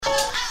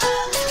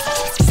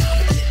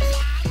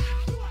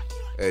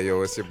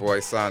Yo, it's your boy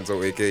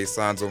Sanzo, aka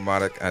Sanzo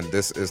Matic, and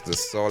this is The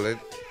Solid,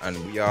 and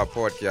we are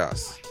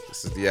podcast.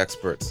 This is the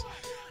Xperts.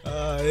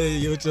 Hey,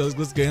 yo, Charles,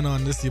 what's going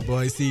on? This is your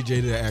boy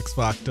CJ, the X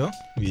Factor.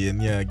 We in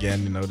here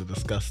again, to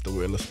discuss the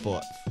world of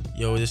sports.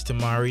 Yo, this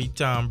Tamari,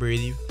 Tom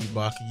Brady. We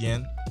back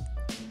again.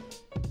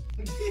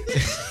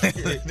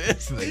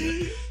 This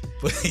nigga.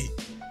 But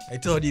I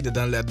told you to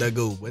don't let that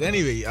go. But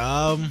anyway,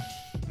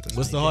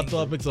 what's the hot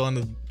topics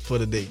for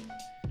the day?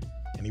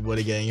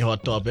 Anybody got any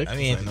hot topics? I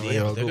mean,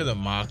 look at the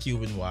Mark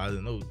Cuban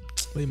wild. No,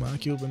 Wait,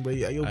 Mark Cuban, but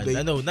I hope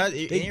I know not.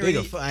 It ain't they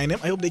really. find him.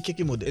 I hope they kick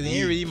him out. It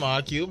ain't really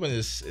Mark Cuban.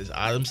 It's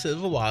Adam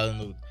Silver wild.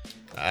 No.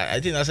 I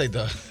think that's like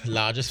the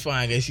largest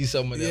fine I see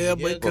someone. Yeah,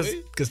 but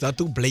because that's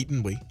too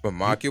blatant, boy. But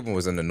Mark Cuban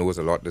was in the news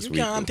a lot this week.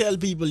 You can't tell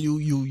people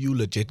you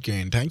legit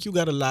can tank. You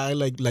gotta lie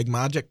like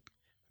magic.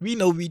 We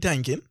know we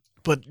tanking,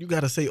 but you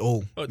gotta say,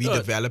 we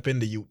developing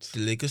the youths. The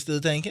Lakers still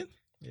tanking?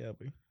 Yeah,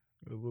 boy.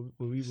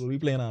 What we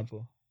playing on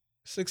for?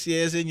 6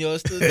 years in, you're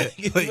still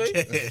tanking.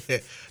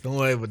 Don't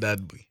worry about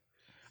that, boy.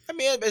 I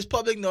mean, it's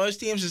public knowledge.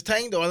 Teams is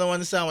tanking, though. I don't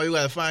understand why you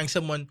gotta find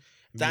someone.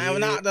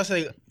 That's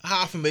like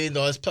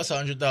 $500,000 plus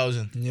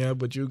 100,000. Yeah,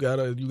 but you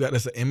gotta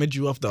this image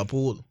you have to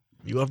uphold.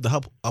 You have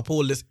to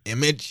uphold this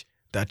image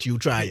that you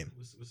trying.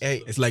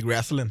 Hey, it's like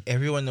wrestling.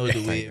 Everyone knows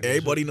the way.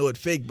 Everybody know it's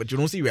fake, but you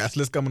don't see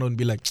wrestlers coming out and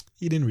be like,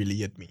 he didn't really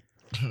hit me.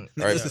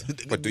 Right.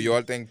 But do you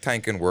all think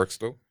tanking works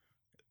though?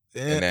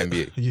 In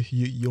the NBA?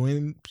 You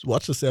ain't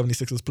watched the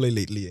 76ers play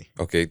lately, eh?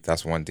 Okay,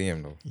 that's one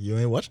team though. You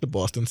ain't watched the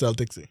Boston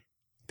Celtics, eh?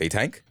 They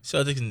tank?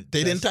 Celtics.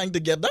 They didn't tank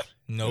together?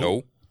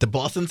 No. The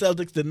Boston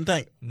Celtics didn't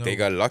tank. No. They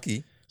got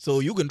lucky. So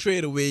you can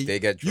trade away. They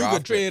get You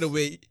can trade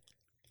away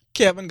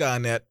Kevin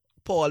Garnett,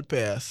 Paul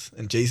Pierce,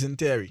 and Jason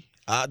Terry.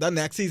 That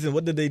next season,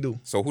 what did they do?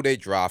 So who they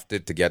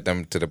drafted to get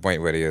them to the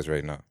point where they is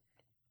right now?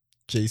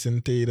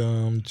 Jason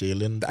Tatum,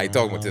 Jalen. I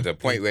talking about to the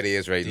point where they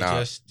is right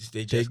now.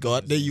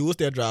 They used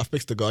their draft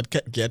picks to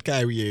get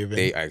Kyrie Irving.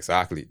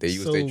 They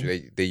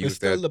used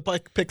still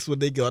the picks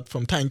what they got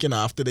from tanking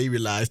after they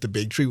realized the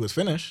big three was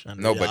finished.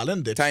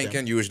 And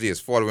tanking usually is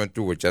following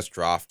through with just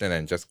drafting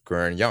and just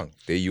growing young.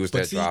 They use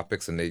their draft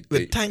picks and they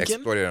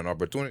exploited an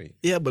opportunity.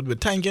 Yeah, but with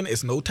tanking,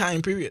 it's no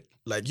time period.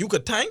 Like you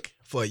could tank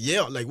for a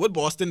year. Like what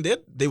Boston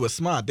did, they were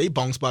smart. They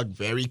bounced back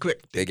very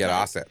quick. They get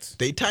assets.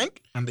 They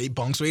tank and they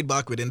bounce right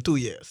back within 2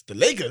 years. The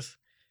Lakers,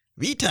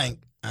 we tank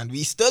and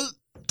we still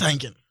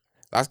tanking.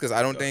 That's because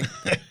I don't think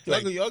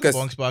y'all can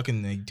bounce back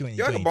in 2020.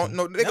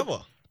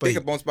 They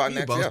can bounce back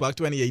next year. Bounce back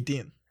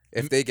 2018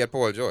 if they get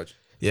Paul George.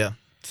 Yeah,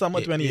 summer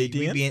 2018.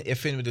 We've been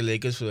iffing with the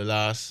Lakers for the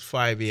last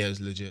 5 years,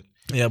 legit.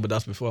 Yeah, but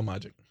that's before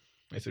Magic.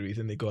 That's the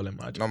reason they call him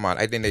Magic. No man,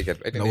 I think they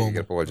get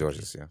Paul George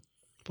this year.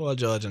 Paul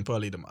George and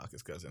probably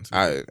DeMarcus Cousins.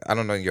 I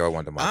don't know if y'all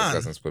want DeMarcus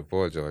Cousins, but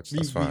Paul George,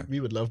 that's fine. We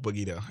would love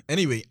Boogie though.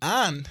 Anyway,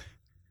 and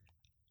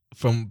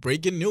from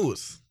breaking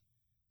news,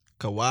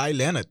 Kawhi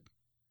Leonard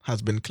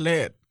has been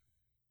cleared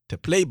to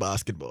play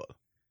basketball,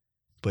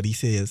 but he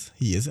says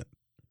he isn't.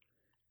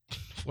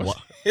 What?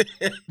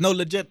 No,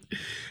 legit.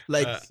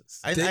 Like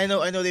I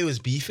know they was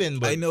beefing,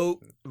 but I know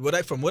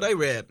from what I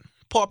read,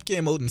 Pop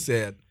came out and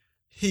said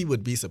he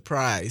would be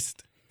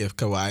surprised if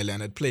Kawhi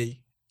Leonard play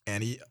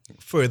any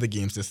further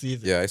games this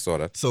season. Yeah, I saw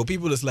that. So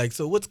people is like,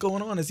 so what's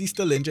going on? Is he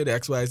still injured?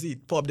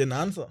 XYZ. Pop didn't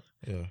answer.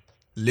 Yeah.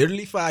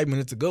 Literally 5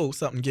 minutes ago,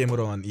 something came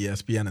out on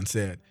ESPN and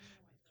said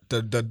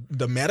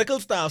the medical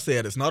staff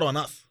said it's not on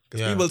us.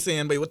 Because people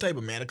saying, "But what type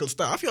of medical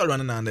staff y'all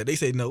running on there?" They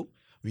say, "No,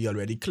 we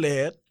already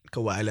cleared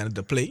Kawhi Leonard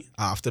to play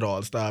after the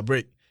All-Star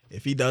break.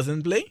 If he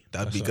doesn't play,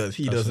 that's because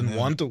he doesn't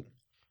want to."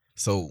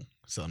 So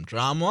some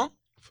drama,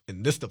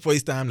 and this is the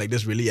first time like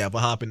this really ever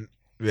happened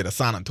with a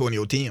San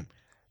Antonio team.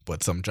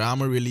 But some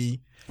drama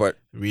really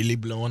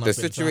blowing up. The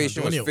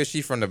situation was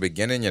fishy from the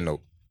beginning,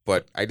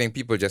 But I think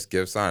people just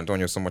give San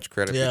Antonio so much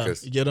credit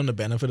because you get on the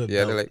benefit of the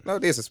doubt. They're like, no,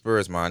 there's the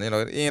Spurs, man. It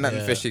ain't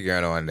nothing fishy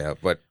going on there.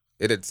 But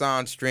it did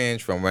sound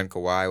strange from when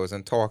Kawhi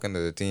wasn't talking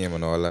to the team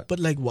and all that. But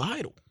like,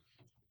 why though?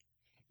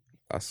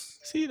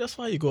 That's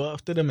why you go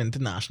after them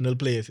international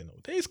players,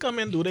 They just come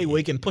in, do they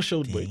work and push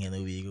out, boy.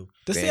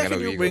 The second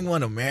you bring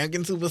one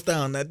American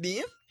superstar on that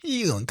team,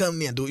 he gonna come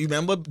there and do. You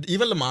remember,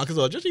 even LaMarcus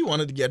Aldridge, he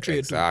wanted to get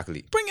traded too.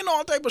 Exactly. Bringing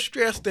all type of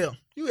stress there.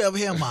 You ever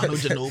hear Manu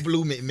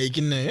Ginobili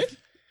making it?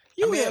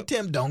 You hear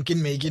Tim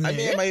Duncan making it? I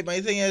mean,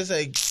 my thing is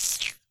like,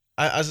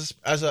 as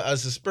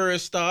a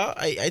Spurs star,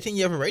 I think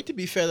you have a right to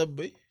be fed up,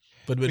 boy.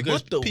 But with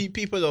because what though?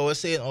 People always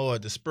saying, "Oh,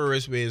 the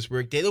Spurs ways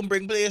work." They don't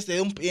bring players. They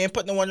ain't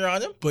putting no one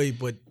around them. But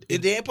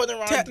they ain't putting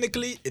around.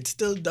 Technically, it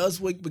still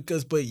does work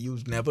because,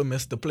 you've never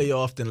missed the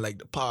playoff in like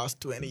the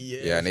past 20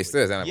 years. Yeah, and they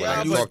still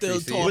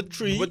top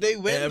three. But they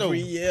win every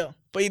year.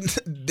 But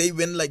they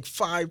win like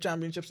 5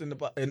 championships in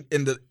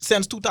the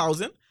since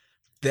 2000.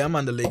 Them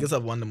and the Lakers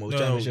have won the most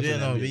championships.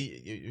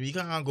 We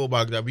can't go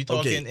back there. We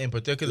talking in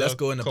particular. Let's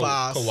go in the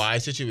past.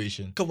 Kawhi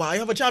situation. Kawhi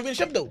have a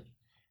championship though.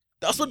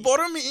 That's what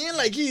bothered me in.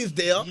 Like he's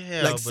there,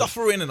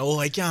 suffering and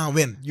I can't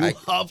win. You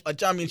have a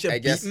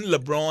championship beating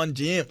LeBron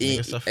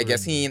James. I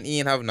guess he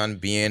ain't have none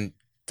being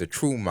the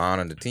true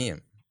man on the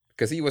team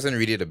because he wasn't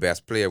really the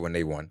best player when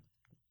they won.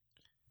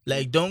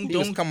 Like he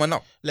was coming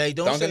up. Like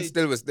don't Duncan say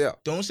still was there.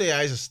 don't say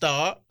I was a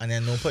star and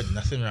then don't put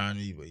nothing around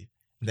me, boy.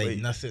 Like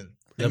nothing.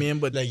 I mean,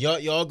 but like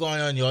y'all going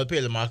on, y'all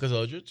pay LaMarcus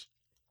Aldridge.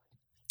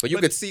 But you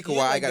could see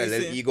Kawhi got a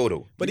little ego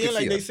though. But it ain't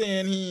like they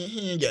saying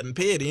he ain't getting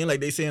paid. It ain't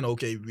like they saying,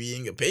 okay, we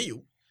ain't gonna pay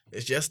you.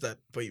 It's just that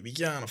we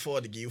can't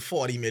afford to give you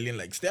 $40 million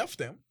like Steph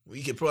them.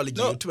 We could probably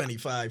give you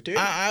 25, 30.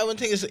 I don't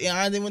think it's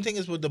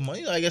about the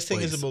money. I guess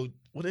think it's about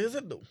what is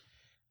it though?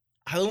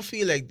 I don't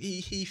feel like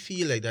he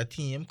feel like that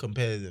team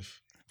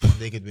competitive.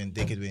 They could win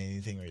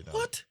anything right now.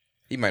 What?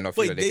 He might not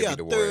feel like they could be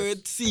the Warriors. They are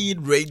third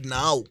seed right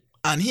now.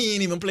 And he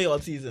ain't even play all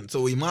season.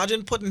 So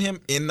imagine putting him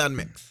in that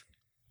mix.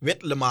 With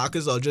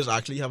LaMarcus Aldridge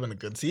actually having a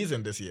good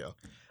season this year.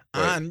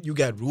 Right. And you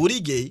got Rudy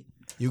Gay.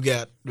 You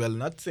got, well,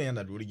 not saying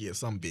that Rudy Gay is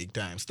some big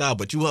time star,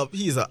 but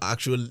he's an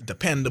actual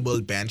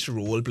dependable bench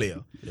role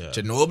player. Yeah.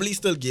 Ginobili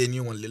still getting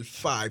you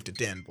 5 to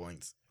 10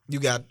 points. You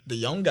got the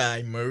young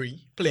guy,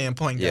 Murray, playing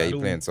point guard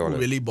who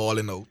really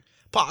balling out.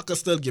 Parker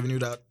still giving you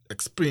that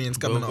experience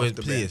coming off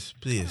the bench.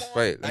 Please.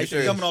 Wait, let me show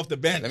you. Coming off the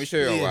bench. Let me show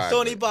you why.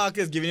 Tony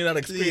Parker is giving you that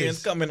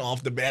experience coming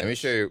off the bench. Let me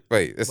show you.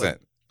 Wait, listen.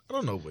 I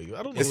don't know, boy.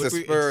 I don't know. It's the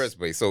Spurs,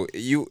 boy. So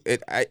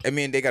I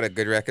mean, they got a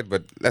good record,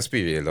 but let's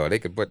be real, though. They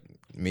could put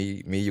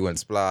me, you, and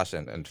Splash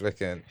and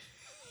flicking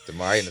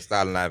Damari in the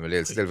starting line, and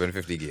they'll still win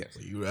 50 games.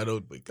 You right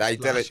out, boy. I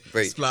tell it,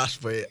 wait. Splash,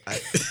 boy.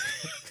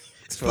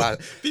 Splash.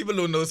 People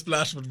don't know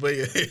Splash, but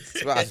boy.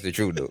 Splash is the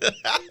truth, though.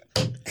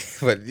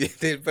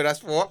 but that's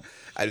for.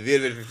 I'll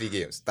win 50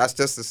 games. That's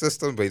just the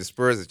system, but the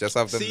Spurs is just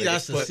have them. See,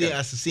 that's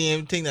the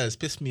same thing that has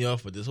pissed me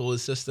off with this whole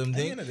system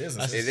thing. It is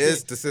the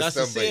system. That's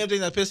the same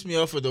thing that pissed me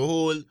off with the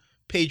whole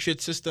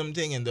Patriot system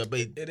thing.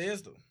 It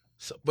is, though.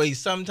 So, but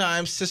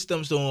sometimes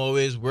systems don't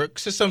always work.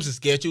 Systems just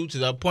get you to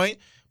that point,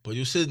 but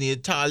you still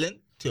need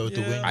talent to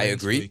win. I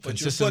agree.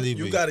 Consistently,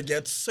 you got to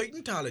get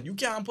certain talent. You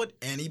can't put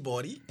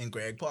anybody in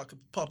Greg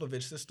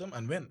Popovich's system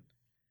and win.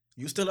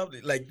 You still have,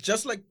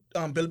 just like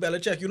Bill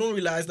Belichick, you don't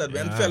realize that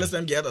when fellas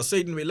them get a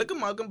certain way. Look at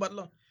Malcolm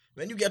Butler.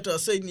 When you get to a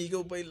certain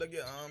ego, boy, look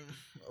at,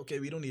 okay,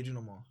 we don't need you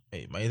no more.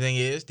 Hey, my thing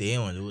is, they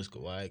ain't want to lose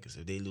Kawhi, because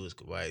if they lose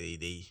Kawhi,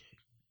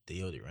 they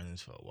hold the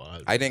runnings for a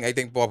while. I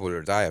think Bob will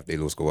retire if they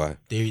lose Kawhi.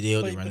 They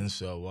hold the runnings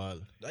for a while.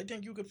 I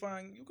think you could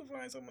find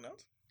someone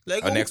else.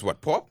 Next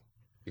what, Pop?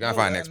 You can't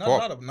find next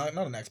Pop. Not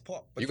a next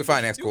Pop. You can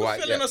find next Kawhi. You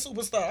can fill in a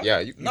superstar. Yeah,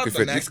 you not can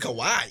the next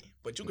Kawhi,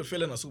 but you could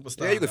fill in a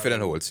superstar. Yeah, you could fill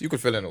in holes. You could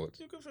fill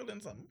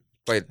in something.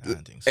 But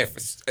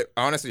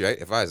honestly, right,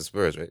 if I was the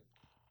Spurs, right,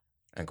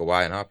 and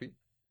Kawhi and Hoppy,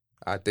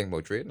 I'd think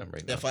about trading them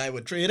right now. If I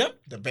would trade him,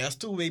 the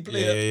best two-way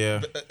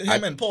player,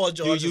 him and Paul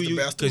George is the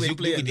best two-way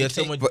player. You could get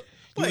so much.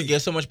 You can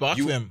get so much back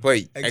for him.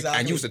 Exactly.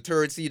 And use the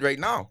third seed right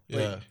now.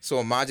 Yeah. So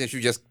imagine if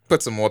you just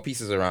put some more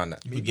pieces around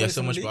that. You could get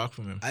so much back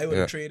from him. I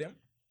would trade him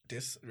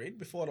this right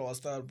before the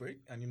All-Star break,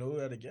 and you know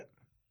who to get?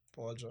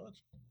 Paul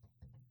George.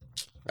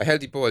 A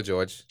healthy Paul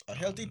George. A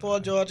healthy Paul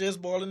George is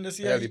balling this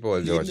year. Healthy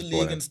Paul George is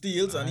league in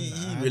steals, and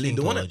he really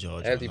doing it.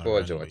 Healthy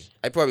Paul George.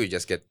 I probably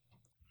just get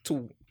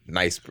two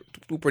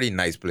pretty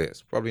nice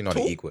players. Probably not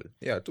equal.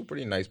 Yeah, two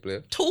pretty nice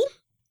players. Two?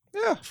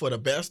 Yeah. For the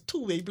best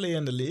two-way player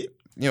in the league.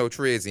 You know,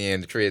 trades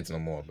ain't trades no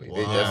more, but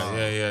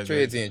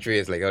trades ain't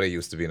trades like how they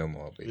used to be no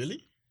more, but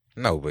really?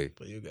 No, but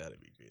you gotta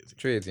be crazy.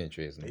 Trades ain't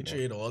trades no more. They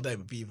trade all type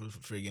of people for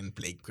friggin'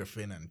 Blake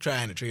Griffin and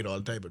trying to trade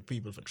all type of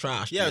people for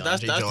trash. Yeah,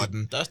 that's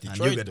Jordan. That's Detroit.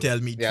 And you could tell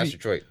me that's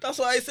Detroit. That's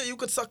why I say you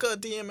could sucker a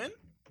team in.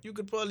 You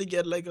could probably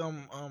get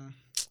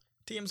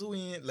teams who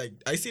ain't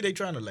I see they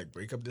trying to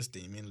break up this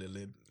Damian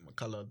Lillard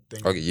McCullough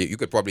thing. Okay, you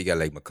could probably get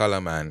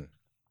McCullum and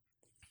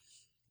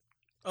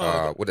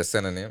with a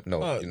center name.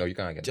 No, you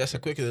can't get. Just a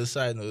quick little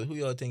side note: who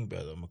y'all think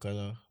better,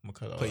 McCullough?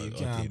 But you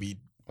can't beat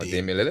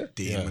Damian Lillard.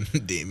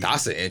 Damian.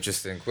 That's an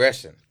interesting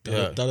question.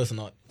 That is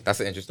not. That's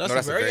an interesting.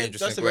 That's a very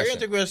interesting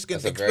question.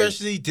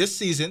 Especially this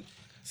season,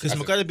 because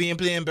McCullough being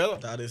playing better.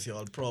 That is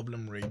your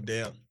problem right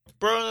there.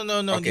 Bro,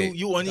 no. Okay.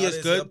 You only as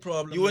good.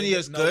 You only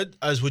as good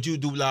as what you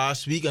do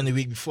last week and the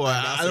week before.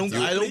 I don't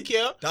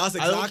care. That's exactly.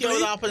 I don't care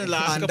what happened in the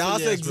last couple of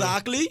years. And that's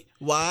exactly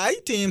why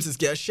teams is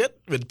get shit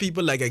with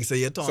people like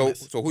Isaiah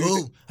Thomas. So who you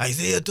think?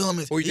 Isaiah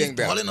Thomas. Who you think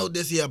better? He's balling out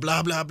this year.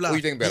 Blah blah blah. Who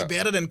you think better? He's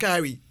better than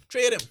Kyrie.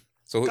 Trade him.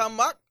 So come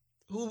back.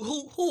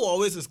 Who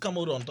always has come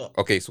out on top?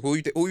 Okay, so who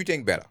you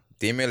think better?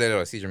 Damian Lillard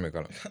or CJ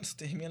McCollum? It's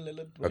Damian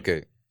Lillard.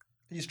 Okay.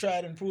 He's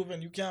tried and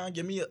proven. You can't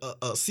give me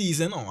a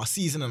season or a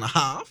season and a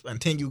half and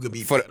think you could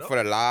be for better. For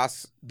the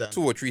last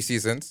 2 or 3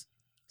 seasons,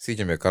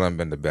 CJ McCollum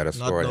been the better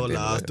scorer. Not the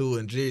last 2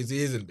 and 3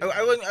 seasons.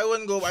 I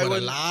wouldn't go. For the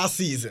last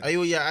season.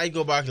 I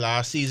go back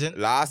last season.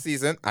 Last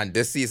season and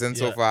this season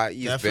so far,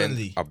 he's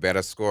been a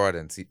better scorer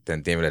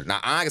than Damian Lillard. Now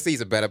I can say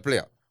he's a better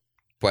player,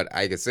 but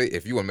I can say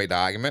if you want to make the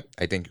argument,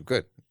 I think you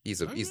could. He's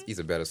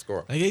a better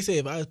scorer. Like I say,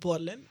 if I was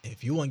Portland,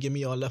 if you want to give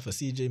me all that for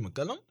CJ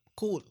McCollum,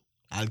 cool.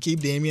 I'll keep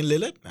Damian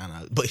Lillard and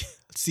I'll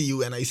see you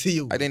when I see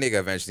you. I think they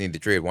eventually need to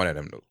trade one of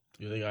them though.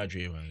 Yeah, they gotta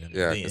trade one of them.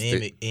 Yeah,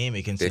 they ain't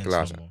making sense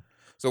no more.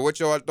 So what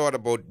y'all thought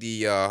about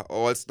the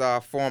All-Star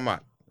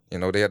format? You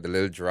know, they had the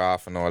little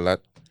draft and all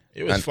that.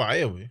 It was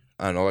fire, boy.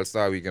 And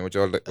All-Star weekend, what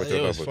y'all thought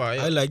about? Fire.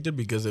 I liked it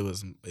because it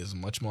was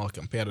much more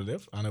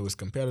competitive, and it was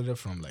competitive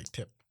from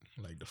tip.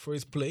 Like the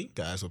first play,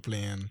 guys were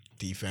playing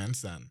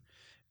defense, and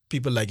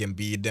people like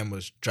Embiid them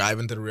was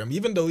driving to the rim,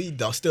 even though he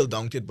still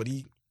dunked it, but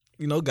he,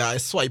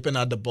 guys swiping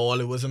at the ball.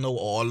 It wasn't no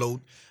all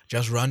out,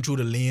 just run through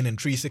the lane and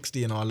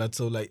 360 and all that.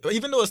 So like,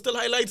 even though it's still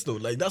highlights though,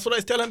 like that's what I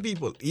was telling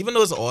people. Even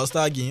though it's an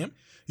all-star game,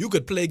 you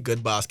could play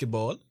good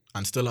basketball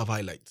and still have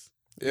highlights.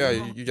 Yeah,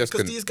 you just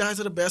because these guys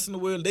are the best in the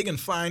world. They can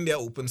find their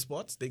open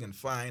spots. They can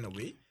find a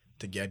way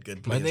to get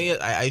good players.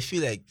 I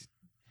feel like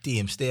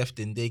Team Steph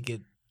didn't they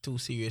get too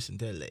serious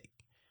until like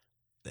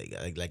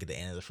at the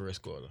end of the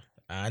first quarter.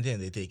 I think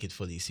they take it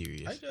fully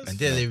serious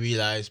until they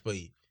realize, but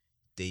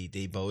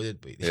they bowed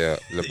it. But yeah,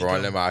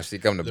 LeBron them actually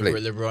come to play.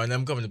 LeBron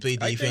them coming to play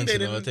defense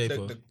and all type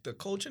of the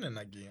coaching in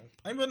that game.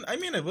 I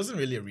mean, it wasn't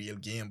really a real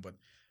game, but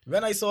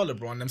when I saw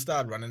LeBron them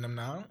start running them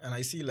now, and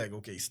I see like,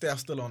 okay,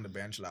 Steph's still on the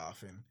bench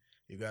laughing.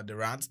 You got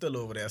Durant still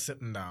over there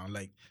sitting down,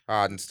 like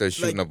Harden still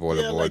shooting the ball.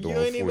 Yeah, like you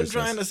ain't even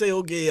trying to say,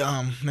 okay,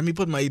 let me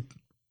put my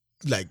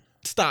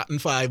starting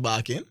five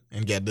back in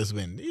and get this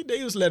win. They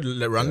just let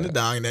run it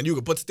down, and then you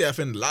could put Steph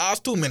in the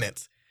last 2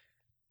 minutes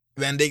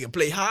when they can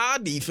play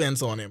hard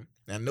defense on him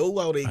and know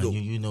how they go.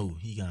 You know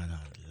he can't handle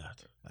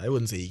that. I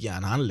wouldn't say he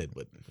can't handle it,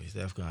 but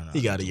Steph can't. He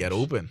got to get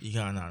open. He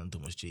can't handle too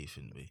much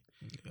chafing. He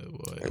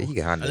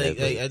can handle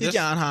it. He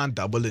can't handle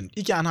doubling.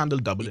 He can't handle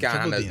doubling. He can't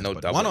handle no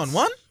doubles.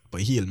 1-on-1,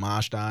 but he'll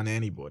march down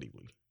anybody.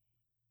 Boy.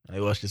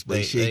 I watched this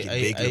boy shake and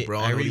bake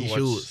LeBron with his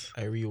shoes.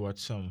 I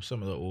rewatched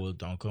some of the old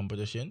dunk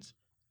competitions.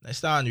 I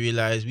started to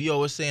realize we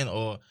always saying,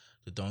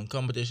 the dunk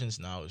competitions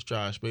now is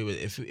trash, but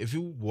if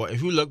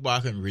you look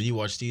back and really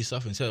watch these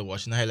stuff instead of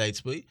watching the highlights,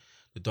 boy,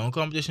 the dunk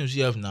competitions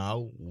we have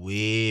now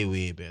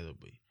way better,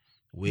 boy.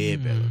 Way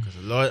better, because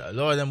a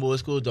lot of them old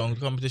school dunk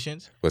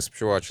competitions was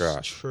pure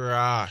trash.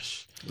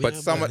 But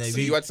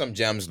you had some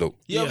gems though.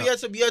 Yeah, we had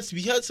some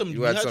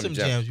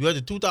gems. We had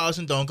the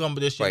 2000 dunk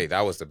competition. Right,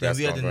 that was the best.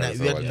 We had the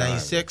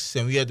 96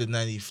 and we had the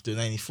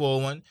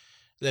 94 one.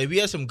 Like we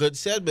had some good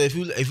sets, but if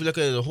you look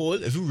at it as a whole,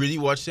 if you really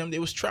watch them, they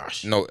was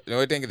trash. No,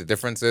 I think the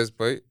difference is,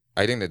 but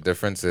I think the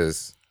difference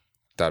is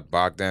that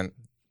back then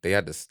they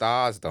had the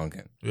stars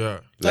dunking.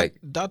 Yeah. Like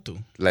that too.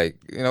 Like,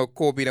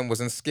 Kobe them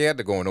wasn't scared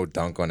to go no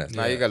dunk on us.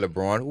 Now you got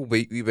LeBron, who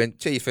we been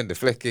chafing the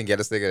flick and get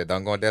us to get a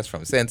dunk on this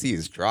from since he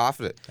is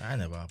drafted. I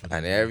never happened.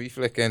 And every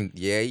flicking,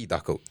 he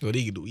duck out. What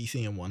he can do? He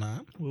see him one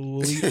hand.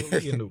 What he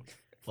can do?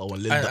 Or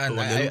one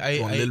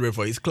little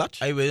river his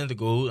clutch. I willing to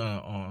go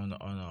on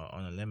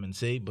a limb and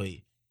say, but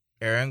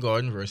Aaron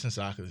Gordon versus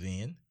Zach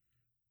LaVine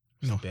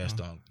was the best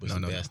dunk.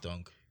 Best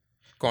dunk.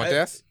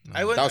 Contest?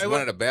 That was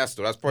one of the best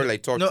though. That's probably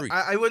like top 3.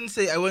 I wouldn't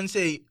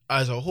say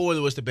as a whole it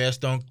was the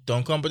best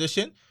dunk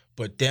competition,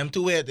 but them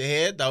two head to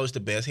head, that was the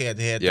best head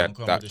to head dunk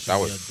competition. That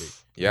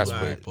was yes,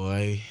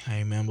 boy. I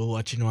remember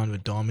watching one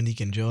with Dominique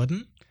and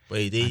Jordan.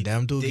 But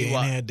them two getting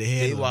head to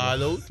head. They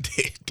wild out.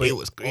 They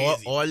was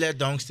crazy. All that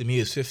dunks to me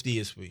is 50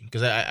 this week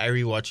because I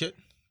rewatch it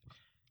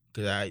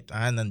because I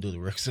didn't do the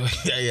work, so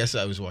yes,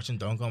 I was watching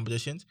dunk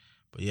competitions.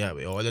 But yeah,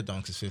 all the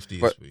dunks is 50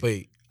 this week.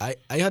 Wait, I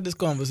had this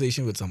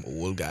conversation with some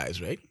old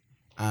guys, right?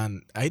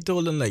 And I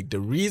told them like the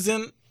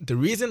reason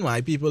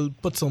why people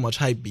put so much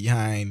hype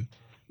behind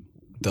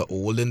the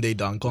olden day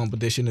dunk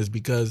competition is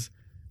because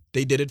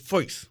they did it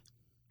first.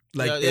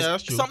 Like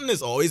that's true. Something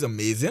is always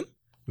amazing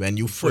when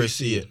you first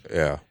see it.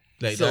 Yeah.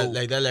 Like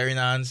that Larry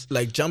Nance.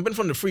 Like jumping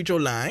from the free throw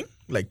line,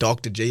 like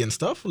Dr. J and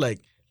stuff. Like,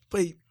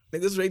 wait,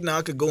 niggas right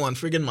now could go on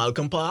friggin'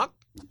 Malcolm Park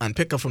and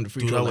pick up from the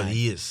free throw line. What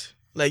he is.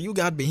 Like, you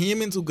got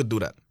Bahamians who could do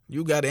that.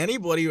 You got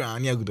anybody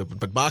around here who could do it.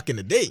 But back in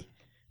the day,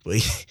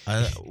 what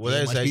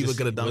I like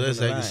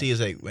to see is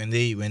like when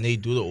they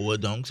do the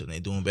old dunks and they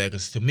doing better.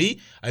 Because to me,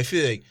 I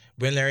feel like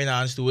when Larry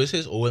Nance do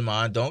his old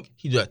man dunk,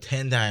 he do that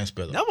 10 times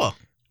better. Never.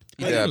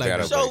 You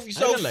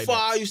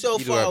so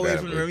far away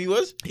from the rim he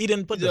was. He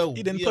didn't put the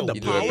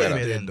power in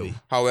it though.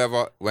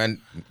 However,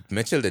 when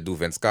Mitchell did do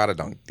Vince Carter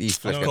dunk, he's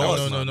flicking no.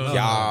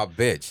 Yeah,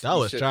 bitch. That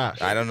was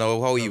trash. I don't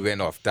know how he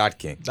went off that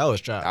king. That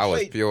was trash. That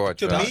was pure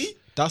trash. To me,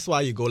 that's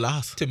why you go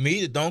last. To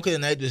me, the dunk of the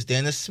night was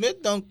Dennis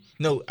Smith dunk.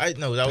 No, that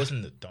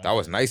wasn't the dunk. That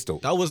was nice though.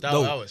 That was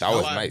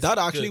nice. That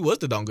actually was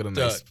the dunk of the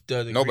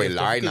night. No, but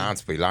Larry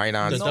Nance. The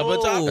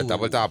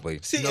double top.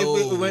 See,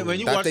 when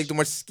you watch, take too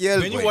much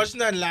skill. When you watching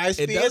that live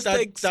speed,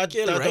 that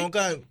dunk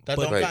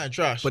kind of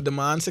trash. But the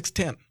man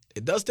 6'10".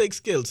 It does take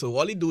skill. So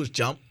all he do is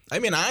jump. I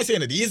mean, I ain't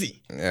saying it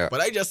easy. Yeah.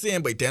 But I just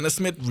saying by Dennis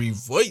Smith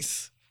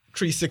reverse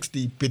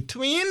 360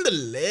 between the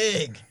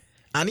leg,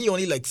 and he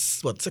only like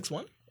what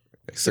 6'1",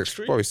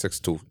 6'3", probably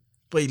 6'2".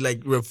 But he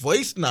like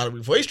reverse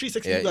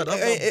 360. Yeah,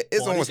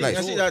 it's almost like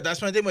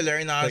that's my thing with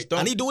Larry Nance.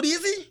 And he do it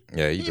easy.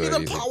 Yeah, he do it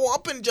easy. Power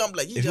up and jump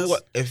like he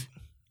if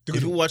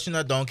you're watching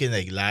that dunk in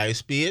like live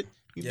speed,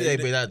 you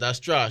be like, that's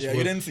trash. Yeah,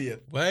 you didn't see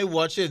it. When I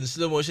watch it in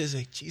slow motion, it's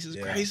like Jesus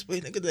Christ, boy,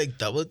 nigga, like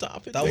double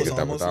top it. That was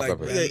almost like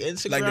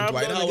Instagram, like the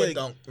Dwight Howard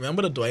dunk.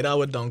 Remember the Dwight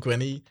Howard dunk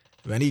when he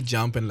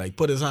jump and like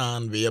put his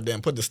hand way up there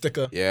and put the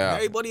sticker. Yeah.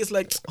 Everybody is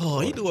like,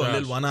 he do a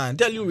little one hand.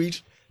 Tell you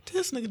reach.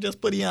 This nigga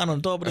just put his hand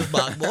on top of this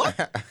backboard.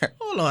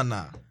 Hold on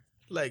now.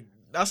 Like,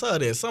 that's how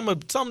it is. Some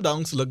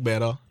dunks look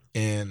better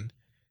in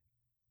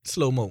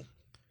slow-mo.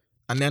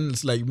 And then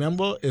it's like,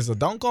 remember, it's a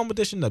dunk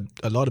competition that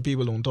a lot of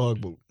people don't talk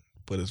about,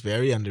 but it's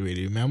very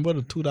underrated. Remember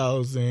the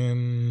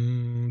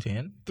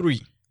 2010?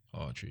 3.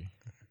 Oh, true.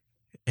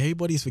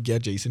 Everybody's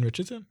forget Jason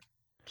Richardson.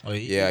 Oh,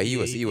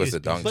 he was a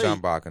dunk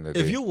champ back in the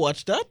day. If you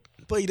watch that,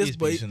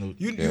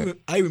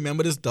 I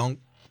remember this dunk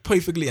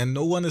perfectly, and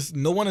no one has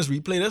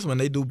replayed this when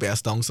they do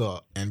best dunks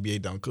or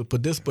NBA dunk.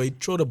 But this boy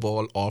throw the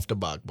ball off the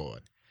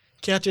backboard,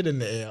 catch it in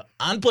the air,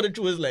 and put it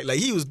through his leg like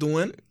he was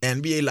doing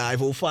NBA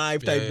Live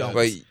 05 type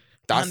dunks.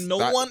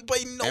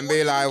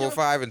 NBA Live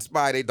 05 and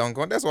Spy, they dunk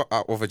on. That's what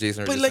over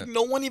Jason Richardson. But like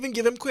no one even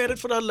give him credit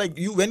for that. Like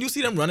when you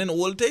see them running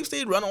old tapes,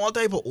 they run all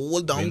type of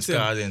old dunks.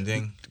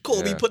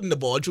 Kobe putting the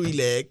ball through his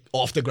leg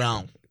off the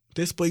ground.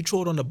 This boy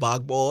throw it on the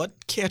backboard,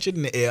 catch it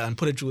in the air, and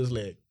put it through his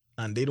leg.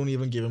 And they don't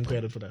even give him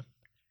credit for that.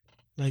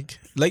 Like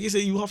you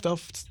say, you have to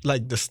have,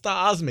 like, the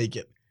stars make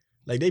it.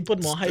 Like, they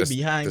put more hype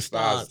behind the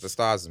stars. The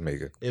stars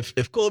make it.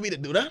 If Kobe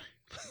did do that,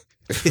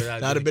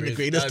 that'd have been the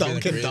greatest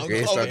dunk in dunk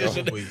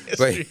competition in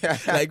history.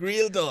 Like,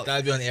 real talk.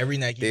 That'd be on every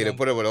Nike. They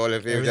put it with all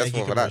their favorite just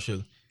for that. Yeah,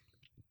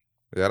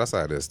 that's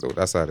how it is, though.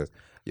 That's how it is.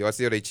 You all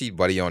see how they cheat,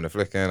 buddy, on the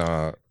flicking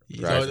but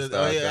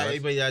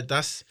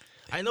that's...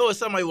 I know it's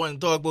something I want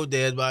to talk about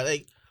there, but,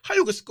 like, how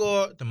you could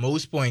score the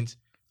most points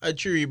at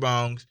 3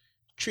 rebounds,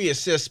 3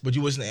 assists, but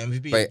you wasn't the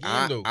MVP. But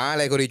I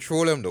like how they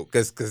troll him, though,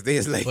 because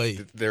there's like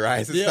the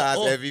Rising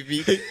Stars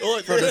MVP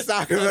from the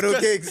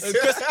Sacramento Kings.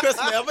 Chris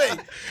Mervay.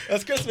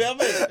 That's Chris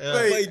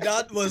Mervay.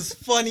 That was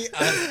funny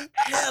as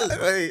hell.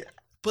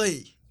 But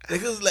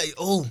it was like,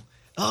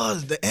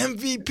 the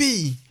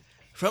MVP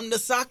from the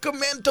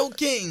Sacramento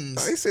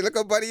Kings. I say, look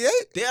at Buddy A.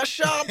 They're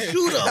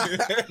sharpshooter.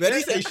 When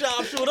he say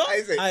sharpshooter,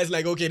 I was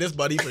like, okay, this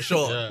Buddy for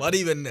sure. Yeah. Buddy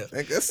even there.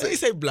 He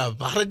say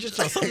Blavaragist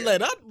or something like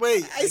that.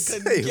 Wait, I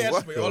couldn't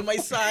catch me. All my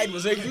side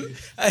was hurting.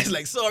 I was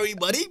like, sorry,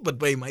 Buddy,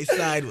 but my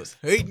side was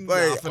hurting.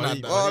 I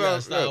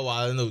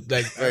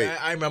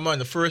remember in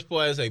the first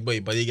play, I was like,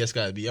 Buddy just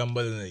gotta be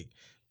humble and like,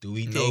 do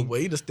we think? No,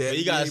 you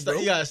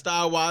gotta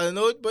start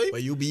wilding out, boy.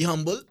 But you be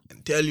humble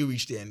until you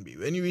reach the NBA.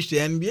 When you reach the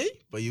NBA,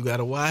 but you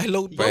gotta wild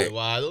out.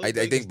 I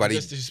think, Buddy,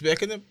 just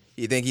disrespecting him.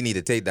 You think he need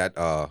to take that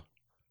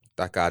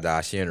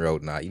Kardashian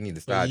road now? You need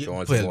to start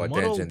showing some more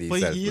attention to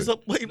himself.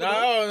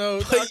 No.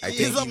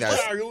 He's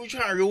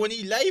trying to ruin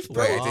his life,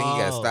 bro. I think he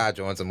gotta start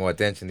showing some more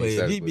attention to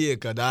himself. If he be a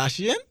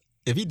Kardashian,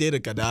 if he did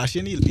a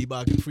Kardashian, he'll be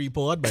back in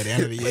Freeport by the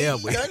end of the year.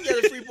 He doesn't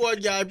get a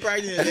Freeport guy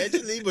pregnant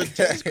allegedly, but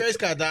Jesus Christ,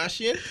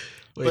 Kardashian.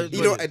 But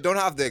it don't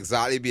have to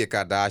exactly be a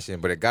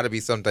Kardashian, but it got to be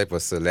some type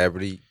of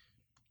celebrity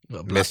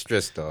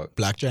mistress, dog.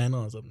 Black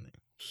China or something.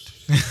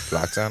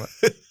 Black China?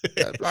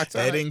 Yeah, Black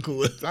China. That ain't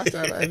cool. Black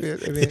China.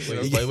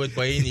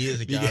 What he needs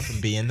is a guy from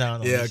being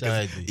down on the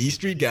side. East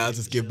Street guys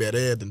just give better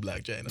head than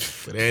Black China.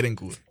 But that ain't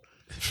cool.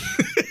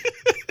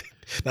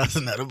 That's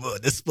another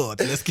about this sport.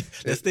 Let's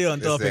stay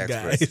on topic,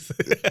 guys.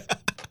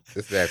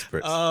 It's the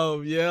Xperts.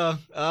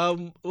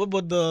 What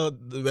about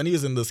when he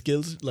was in the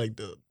skills, like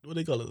what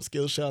they call it, the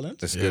skills challenge?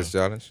 The skills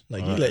challenge?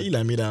 Like he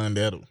let me down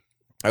there though.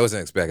 I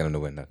wasn't expecting him to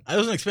win that. I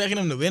wasn't expecting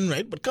him to win,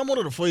 right? But come out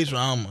of the first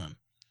round, man.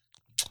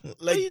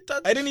 Like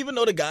I didn't even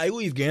know the guy who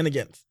he's going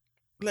against.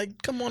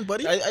 Like, come on,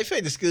 buddy. I feel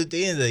like the skill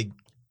thing is like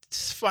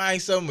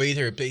find some way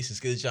to replace the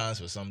skill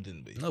challenge with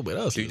something. But. No, but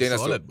that was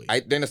solid.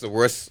 I think that's the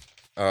worst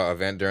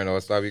event during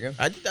All-Star weekend.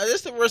 I think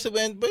that's the worst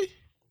event, boy.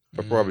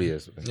 But probably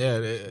is.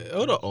 Yeah,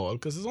 overall,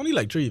 because it's only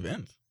like 3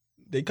 events.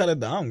 They cut it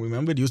down.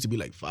 Remember, it used to be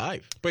like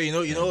 5. But you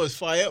know, it was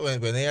fire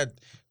when they had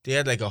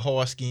like a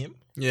horse scheme.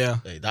 Yeah,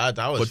 like that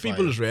was. But fire.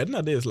 people is read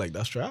nowadays like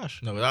that's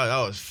trash. No, but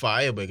that was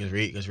fire,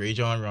 because Ray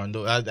John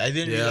Rondo. I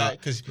didn't realize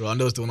because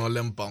Rondo's doing all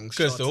them bunks.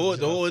 Because the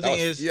whole thing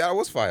is it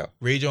was fire.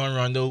 Ray John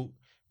Rondo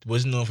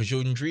wasn't known for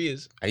shooting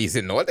trees, and he's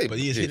hitting all type. But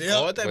he's hitting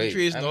all type of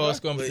trees in the horse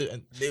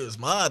competition. They was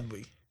mad,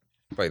 boy.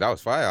 Wait, that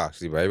was fire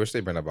actually, but I wish they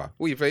bring that back.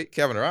 Who you play?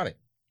 Kevin Durant.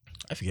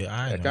 I forget.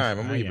 I can't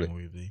remember who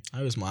you play.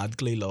 I was mad.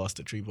 Clay lost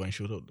the 3-point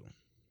shootout though.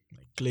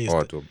 Like Clay's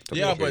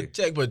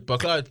but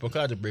Buckard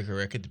to break a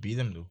record to beat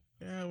them though.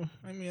 Yeah,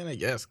 I mean, I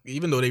guess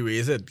even though they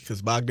raised it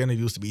because back then it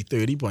used to be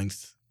 30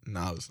 points.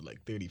 Now it's like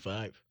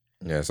 35.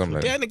 Yeah, something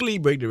like that. Technically, he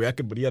break the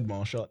record, but he had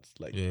more shots,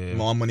 like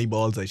more money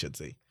balls, I should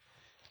say.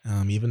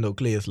 Even though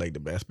Clay is like the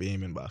best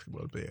Bahamian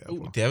basketball player.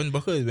 Oh, Devin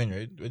Booker is win,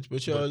 right?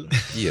 Which y'all?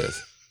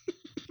 Yes.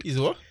 He's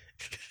what?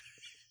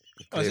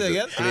 I say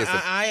again.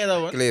 I had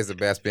that one. Clay is the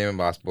best Bahamian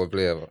basketball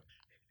player ever.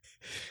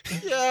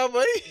 Yeah,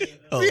 boy.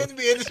 We can't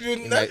be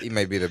disputing that. He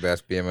might be the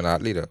best Bahamian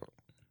athlete ever.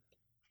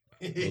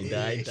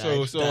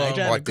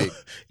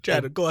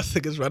 Trying to go a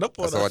seconds run up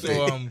on us.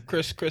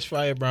 Chris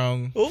Fire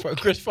Brown,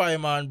 Chris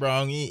Fireman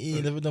Brown,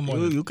 he never done more.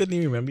 You couldn't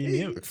even remember his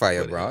name.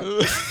 Fire Brown.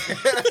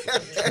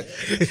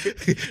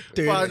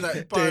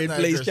 third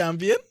place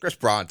champion. Chris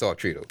Brown top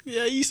 3 though.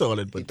 Yeah, he's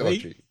solid, but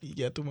he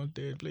got too much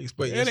 3rd place.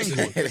 But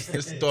this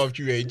is the top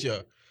 3 right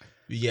here.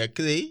 We got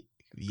Clay,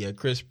 we got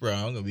Chris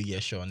Brown, and we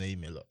got Sean A.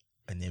 Miller.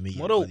 And then we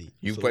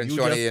you putting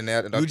Shawnee in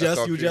there.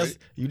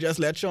 You just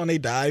let Shawnee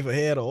dive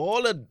ahead of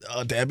all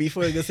of Debbie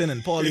Ferguson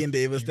and Pauline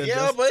Davis.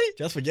 Boy.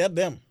 Just forget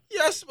them.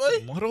 Yes,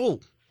 boy.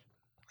 Moro.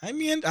 I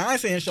mean, I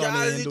ain't saying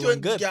Shawnee ain't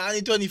doing good.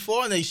 Johnny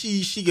 24, and like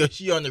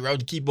she on the route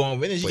to keep on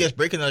winning. She gets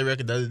breaking another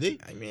record the other day.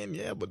 I mean,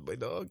 yeah, but my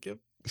dog,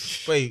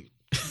 wait,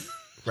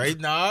 right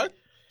now,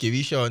 give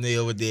you Shawnee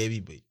over Debbie,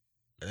 but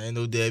I ain't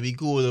no Debbie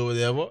cool or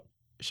whatever.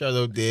 Shout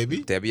out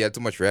Debbie. Debbie had too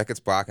much records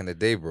back in the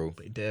day, bro.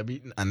 But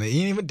Debbie, and they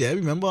ain't even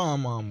Debbie. Remember,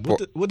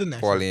 what the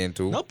next? Pauline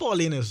too. Not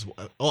Pauline is.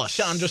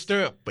 Chandra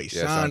Stirrup. But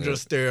yeah, Chandra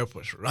Stirrup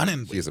was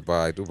running. She's a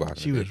bad too back.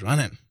 She was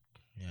running.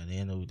 Yeah, they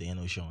ain't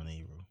no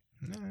Shawnee, bro.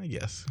 Nah, I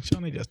guess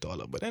Shawnee just all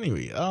up. But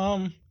anyway,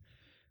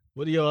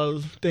 what do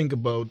y'all think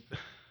about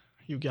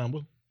Hugh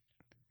Campbell?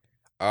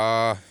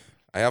 I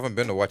haven't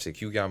been to watch a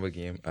Hugh Campbell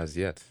game as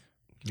yet.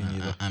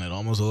 And it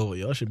almost over.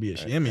 Y'all should be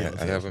ashamed of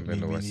yourself. I haven't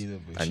been to watch.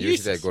 And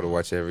usually I go to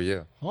watch every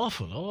year.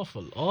 Awful.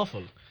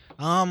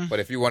 But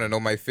if you want to know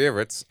my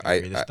favorites,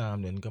 I picked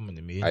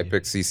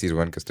CC to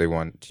win because they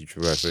won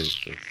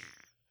T2USA.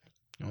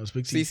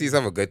 CC's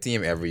have a good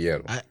team every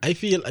year. I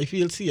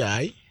feel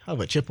CI have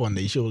a chip on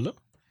their shoulder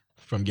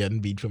from getting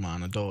beat from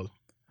Anatole.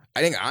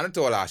 I think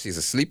Anatole actually is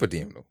a sleeper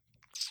team though.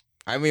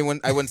 I mean,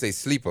 I wouldn't say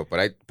sleeper,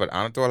 but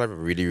Anatole have a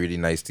really, really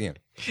nice team.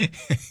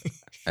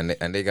 And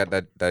they got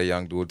that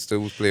young dude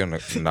still who's playing on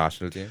the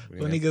national team.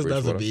 Well, niggas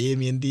that's a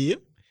Bahamian team,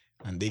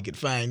 and they could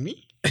find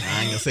me.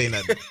 I ain't gonna say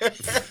nothing.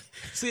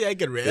 See, I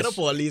could read up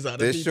all these other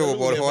this people show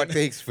about hot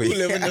takes for you. who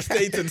live in the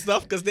States and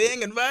stuff, because they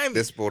ain't gonna find me.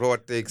 This about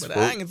hot takes, but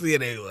I ain't gonna see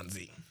it everyone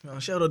see.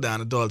 Shout out down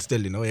the doll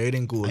still,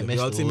 everything cool. If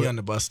y'all see me on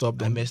the bus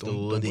stop, I missed the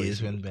old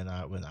days when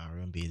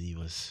Aaron Bailey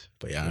was.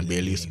 But Aaron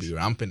Bailey used to be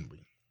rampant.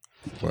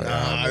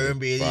 Aaron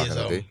Bailey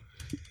is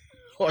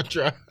hot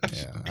trash.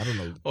 Yeah, I don't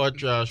know. Hot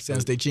trash.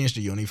 Since they changed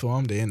the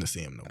uniform, they ain't the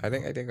same no. I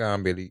think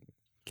Aaron Bailey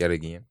get a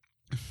game.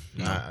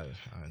 Nah, I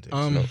don't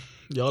think so.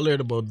 Y'all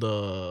heard about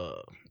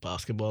the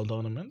basketball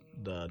tournament?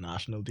 The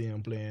national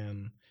team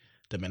playing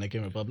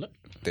Dominican Republic?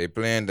 They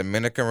playing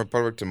Dominican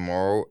Republic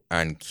tomorrow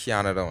and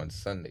Canada on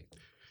Sunday.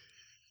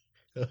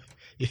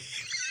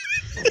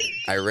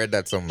 I read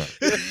that somewhere.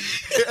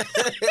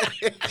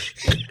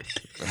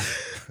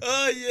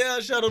 Oh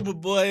yeah, shout out my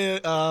boy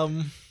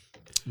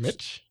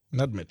Mitch.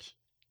 Not Mitch.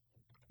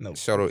 No.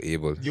 Shout out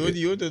Abel.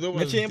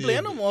 Mitch ain't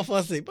playing no more for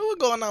us, but we're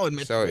going out with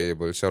Mitch. Shout out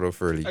Abel. Shout out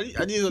Furley.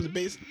 I need on the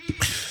base.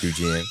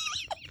 Eugene.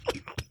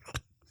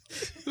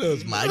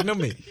 It's Magnum,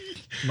 me.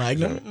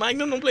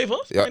 Magnum don't play for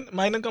us? Yeah.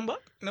 Magnum come back?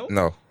 No?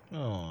 No.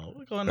 Oh,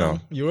 what's going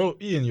on?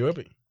 He in Europe.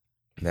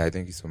 Yeah, I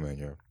think he's somewhere in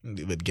Europe.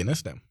 With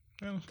Guinness, then.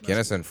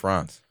 Guinness in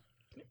France.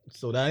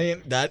 So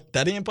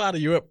that ain't part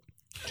of Europe.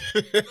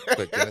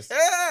 But Guinness,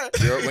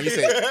 Europe, when you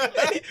say that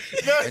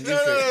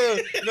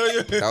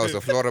was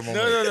a Florida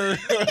moment. No.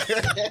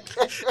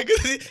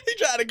 Because he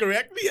tried to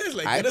correct me.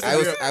 I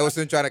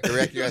wasn't trying to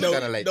correct you. I was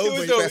trying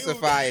to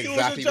specify exactly. He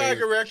wasn't trying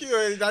to correct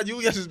you. That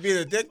you guys just being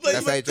a dick.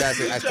 That's how you try to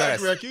say. I try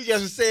to correct you. You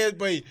guys just say it,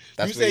 but you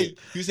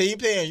say he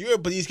playing in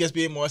Europe, but he's just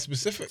being more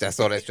specific. That's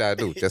all I try to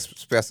do. Just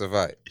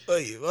specify.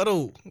 But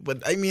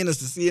I mean, it's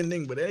the same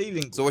thing. But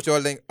everything. So what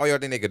y'all think? All y'all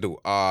think they could do?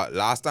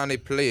 Last time they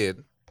played.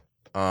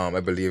 I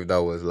believe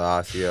that was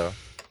last year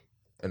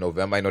in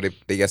November. I know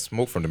they got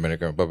smoked from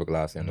Dominican Republic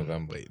last year in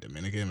November. Wait,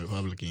 Dominican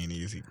Republic ain't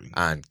easy.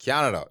 And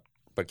Canada.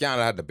 But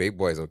Canada had the big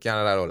boys. So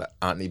Canada had all the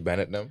Anthony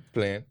Bennett them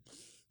playing.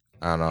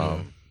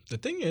 And the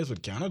thing is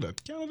with Canada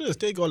is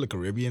take all the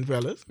Caribbean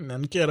fellas and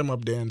then carry them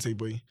up there and say,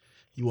 boy,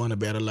 you want a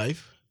better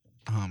life?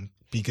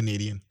 Be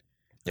Canadian.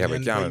 Yeah,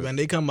 but Canada. When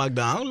they come back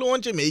down,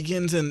 launch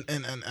Jamaicans and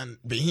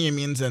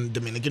Bahamians and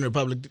Dominican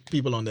Republic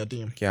people on that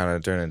team. Canada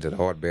turned into the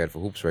hotbed for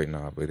hoops right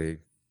now, but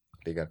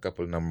they got a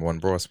couple of number one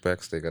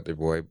prospects. They got their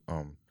boy,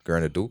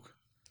 Gurner Duke.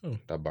 Oh.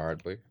 That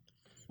Bard boy.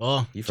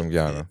 Oh. He from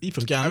Ghana.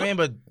 I mean,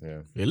 but yeah.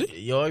 Really?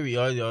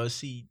 Y'all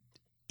see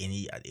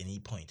at any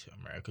point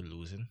America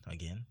losing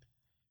again?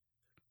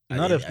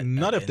 Not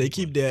if they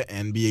keep their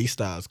NBA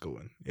stars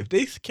going. If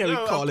they carry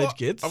college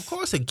kids. Of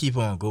course they keep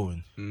on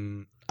going.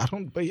 I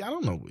don't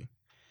know.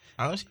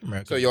 I don't see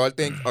America. So y'all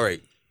think, all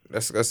right,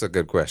 that's a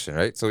good question,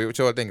 right? So what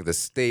y'all think the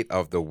state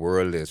of the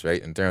world is,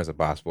 right, in terms of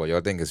basketball?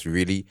 Y'all think it's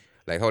really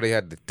like how they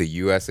had the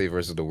USA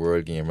versus the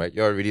world game, right?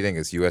 Y'all really think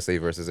it's USA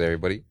versus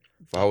everybody?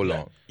 For how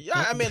long?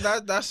 Yeah, I mean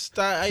that's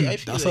that. I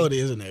feel that's like, how it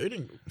is in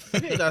everything. I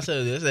think that's how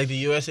it is. Like the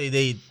USA,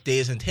 they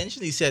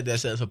intentionally set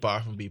themselves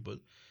apart from people.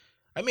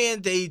 I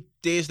mean, they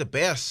is the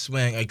best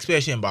when,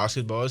 especially in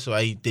basketball, so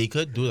they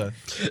could do that.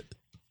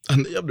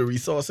 And they have the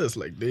resources.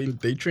 Like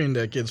they train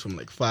their kids from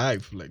like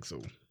 5, like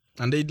so,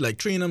 and they like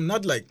train them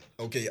not like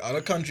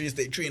other countries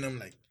they train them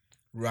like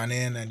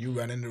running and you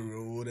running the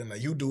road and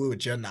like you do it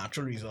with your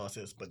natural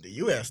resources. But the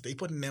US, they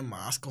putting their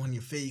mask on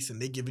your face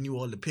and they giving you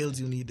all the pills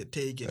you need to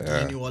take and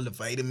giving you all the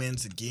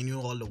vitamins and giving you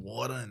all the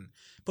water and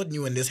putting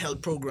you in this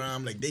health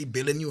program. Like they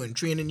building you and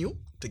training you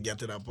to get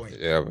to that point.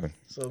 Yeah, man.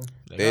 So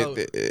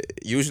they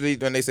usually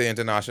when they say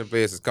international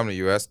players come to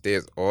US,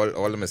 there's all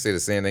of them say the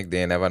same thing. They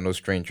ain't never no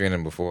strength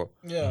training before.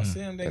 Yeah,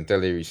 same thing. Until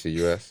they reach the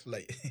US.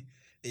 Like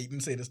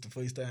Aiden say this the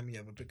first time he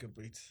ever pick up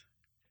weights.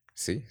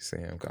 See,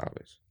 same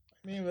garbage.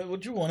 I mean,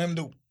 what you want him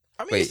to do?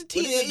 I mean, he's a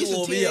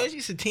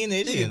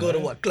teenager. He can go to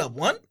what, Club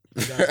 1?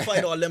 You gotta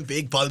fight all them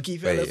big bulky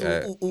fellas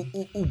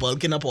who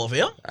bulking up over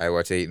here. I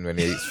watch Aiden when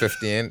he's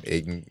 15.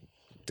 Aiden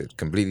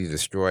completely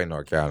destroy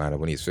North Carolina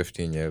when he's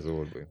 15 years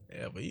old. Boy.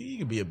 Yeah, but he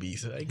can be a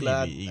beast. I'm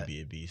glad. He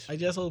be a beast. I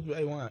just hope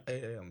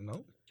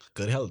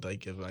good health. I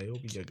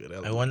hope he get good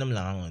health. I want him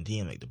on a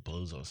team like the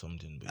Bulls or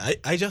something. But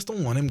I just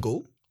don't want him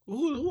go.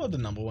 Who are the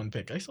number one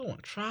pick? I still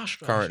want trash.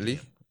 Currently,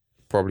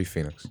 probably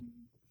Phoenix.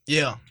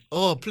 Yeah.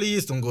 Oh,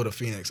 please don't go to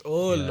Phoenix.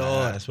 Oh, yeah,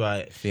 Lord. that's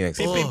why. Phoenix.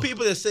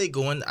 People that say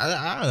going,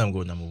 I don't want him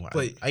go number one.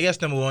 But I guess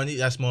number one,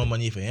 that's more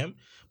money for him.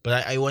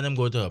 But I want him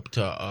go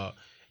to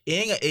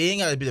it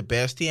ain't gotta be the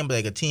best team, but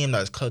like a team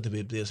that's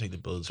cultivated players like the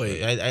Bulls.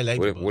 Wait, I like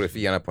the Bulls. What if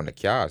he end up on the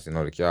Cavs? You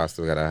know, the Cavs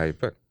still got a high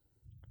pick.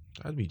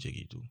 That'd be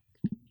jiggy too.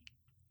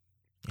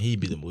 He'd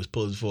be the most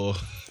pulled for.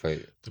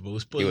 Wait, The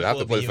most pulled he would have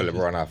to pull for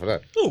LeBron after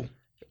that. Oh,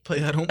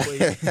 play. I don't play.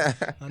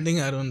 I think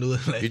I don't do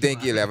it. Like You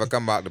think he'll ever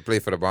come back to play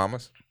for the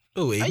Bahamas?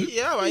 Oh, he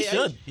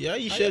should.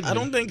 He should. I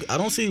don't think. I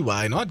don't see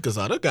why not. Because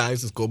other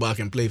guys just go back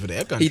and play for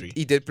their country.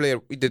 He did play.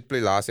 He did play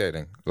last year, I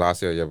think.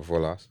 Last year, year before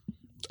last.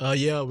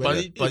 Yeah.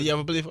 But he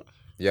ever play for?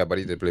 Yeah, but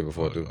he did play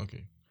before too.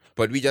 Okay.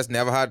 But we just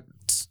never had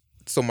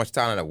so much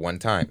talent at one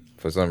time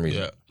for some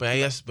reason. Yeah, but I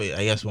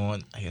guess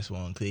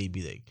one Clay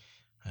be like,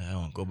 I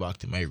want to go back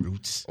to my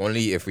roots.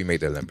 Only if we make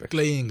the Olympics.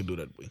 Clay ain't gonna do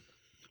that, boy.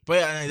 But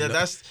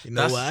that's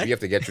why? We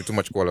have to get through too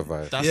much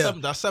qualifiers. That's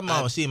something I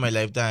want to see in my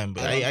lifetime.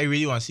 But I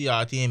really want to see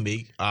our team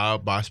our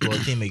basketball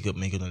team make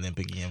an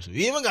Olympic game. So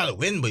we even gotta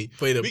win, but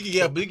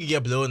we could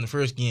get blown in the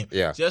first game.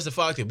 Yeah. Just the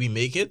fact that we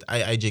make it,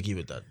 I jiggy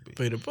with that.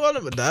 But the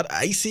problem with that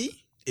I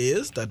see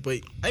is that,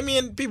 boy, I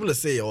mean, people will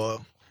say,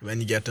 oh,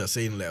 when you get to a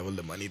certain level,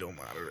 the money don't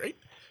matter, right?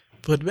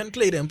 But when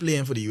Clay them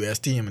playing for the U.S.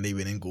 team and they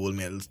winning gold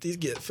medals, these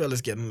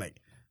fellas getting like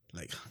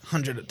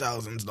hundreds of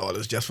thousands of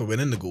dollars just for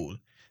winning the gold.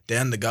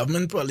 Then the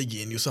government probably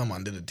getting you some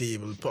under the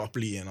table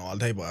properly and all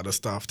type of other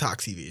stuff,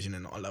 tax evasion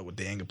and all that what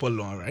they ain't gonna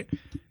pull on, right?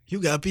 You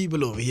got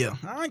people over here,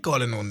 I ain't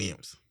calling no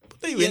names, but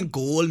they win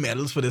gold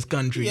medals for this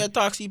country. Yeah,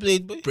 taxi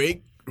played, boy.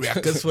 Break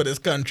records for this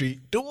country.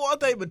 Do all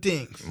type of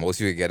things. Most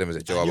people get them as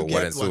a job of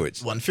water and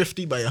sewage.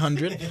 150 by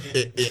 100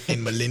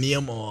 in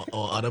Millennium or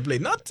other place.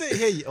 Not say,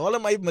 hey, all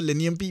of my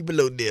Millennium people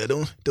out there,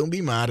 don't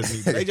be mad at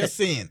me. But I just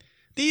saying,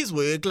 these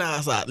world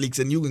class athletes,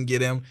 and you can get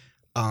them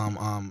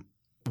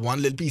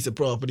one little piece of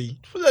property.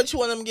 Let you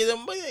want them to get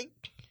them,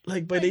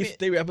 but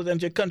they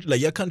represent your country.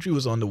 Like your country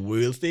was on the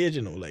world stage,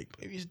 you know. Like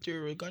maybe it's a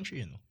third world country,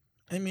 you know.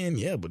 I mean,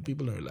 yeah, but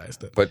people don't realize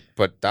that.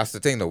 But that's the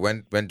thing though.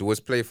 When those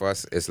play for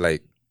us, it's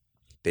like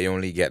they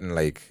only getting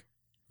like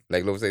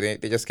Lo say,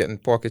 they just getting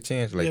pocket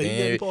change. Like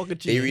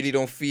they really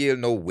don't feel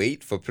no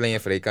weight for playing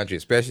for their country,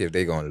 especially if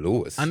they gonna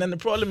lose. And then the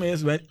problem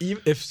is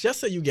if just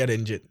say you get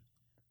injured,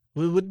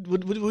 what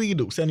you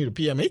do? Send you to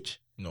PMH?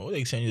 No,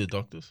 they send you the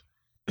doctors.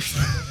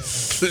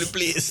 To the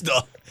place,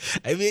 though.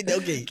 I mean,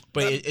 okay,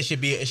 but it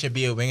should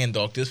be a wing and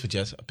doctors for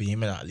just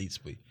being an athlete.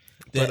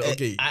 But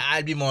okay,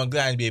 I'd be more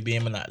inclined to be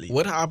an athlete.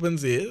 What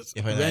happens is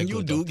when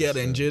you do get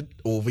injured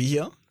over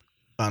here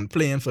and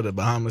playing for the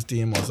Bahamas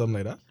team or something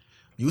like that,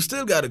 you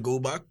still got to go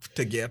back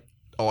to get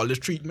all the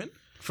treatment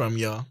from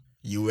your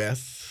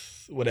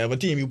U.S. whatever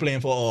team you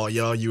playing for or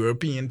your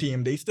European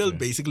team. They still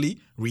basically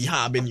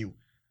rehabbing you.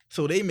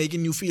 So they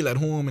making you feel at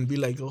home and be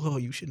like, oh,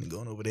 you shouldn't have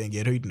gone over there and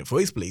get hurt in the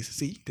first place.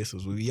 See, this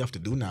is what we have to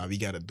do now. We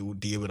got to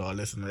deal with all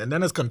this. And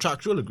then there's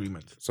contractual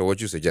agreements. So what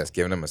you suggest,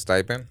 giving them a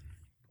stipend?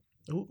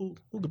 Who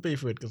could pay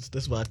for it? Because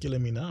this is what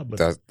killing me now. But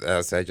that's what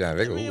I'm trying to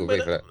figure. Who could pay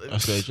for that?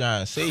 That's what I'm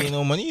trying to say. You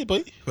know money,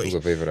 boy. Who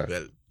could pay for that?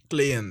 Well,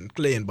 Clay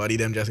and Buddy,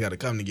 them just got to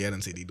come together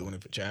and say they doing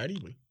it for charity,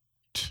 boy.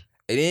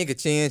 It ain't gonna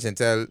change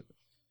until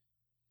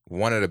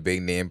one of the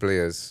big name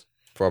players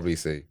probably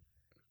say,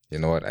 you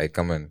know what, I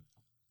come in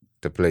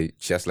to play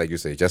just like you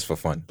say, just for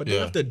fun. But they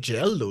have to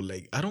gel though.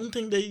 Like I don't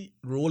think they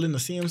roll in the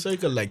same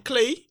circle. Like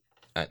Clay,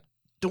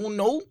 don't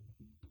know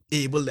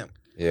able them.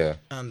 Yeah.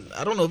 And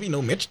I don't know if he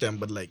know Mitch them,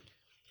 but like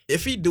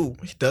if he do,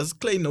 does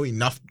Clay know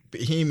enough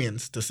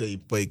Bahamians to say,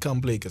 boy,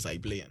 come play because I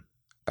playing?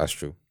 That's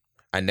true.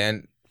 And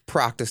then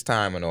practice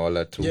time and all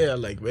that too. Yeah,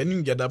 like when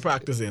you get that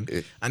practice in.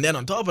 And then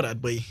on top of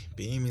that, boy,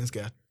 Bahamians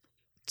got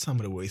some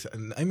of the worst.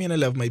 And I mean, I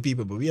love my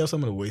people, but we have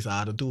some of the worst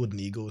attitude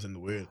and egos in the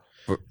world.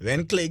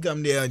 When Clay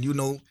come there and you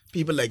know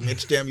people like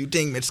Mitch them, you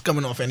think Mitch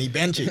coming off any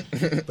bench.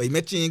 But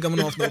Mitch ain't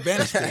coming off no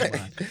bench there,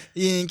 man.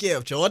 He ain't care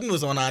if Jordan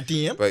was on our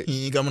team, but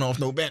he ain't coming off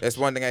no bench. That's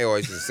one thing I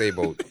always used to say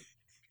about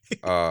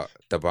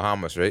the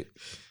Bahamas, right?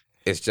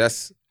 It's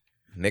just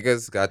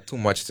niggas got too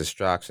much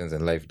distractions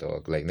in life,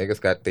 dog. Like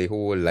niggas got their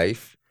whole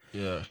life.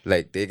 Yeah.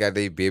 Like they got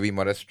their baby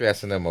mother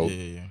stressing them out.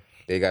 Yeah.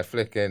 They got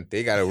flicking.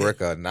 They got to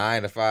work a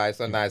 9 to 5.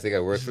 Sometimes they got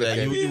to work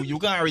flicking. You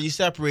can't really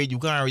separate. You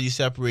can't really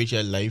separate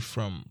your life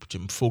from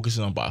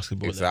focusing on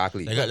basketball.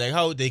 Exactly. Like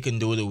how they can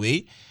do it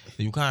away.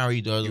 You can't really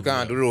do it. You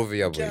can't do it over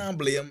here, boy. You can't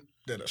blame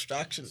the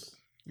distraction.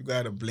 You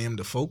gotta blame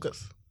the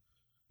focus.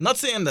 Not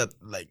saying that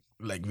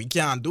like we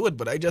can't do it,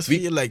 but I just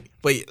feel like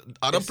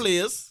other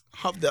players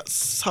have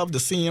the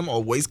same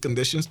or worse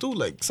conditions too.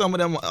 Like some of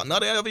them,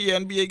 not every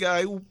NBA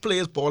guy who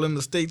plays ball in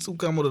the States who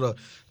come out of a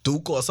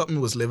Duke or something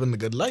was living a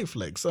good life.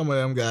 Like some of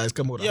them guys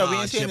come out of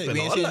hardship and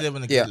all that.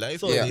 Living a good life.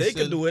 So if they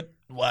can do it,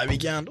 why we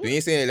can't do it? We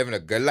ain't saying they living a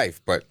good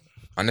life, but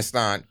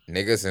understand,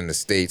 niggas in the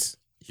States,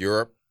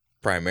 Europe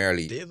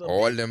primarily,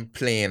 all them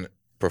playing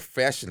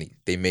professionally.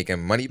 They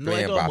making money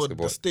playing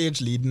basketball. The stage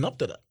leading up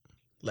to that.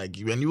 Like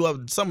when you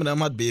have some of them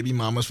had baby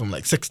mamas from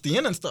like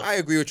 16 and stuff. I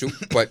agree with you,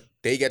 but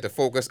they get to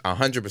focus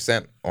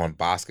 100% on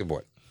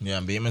basketball. Yeah,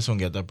 Bahamas don't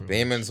get that privilege.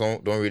 Bahamas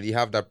don't really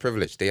have that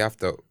privilege. They have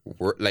to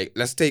work. Like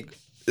let's look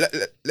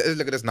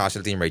at this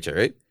national team right here,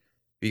 right?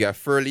 You got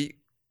Furley,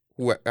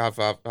 who have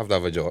to have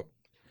a job,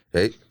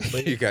 right?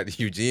 You got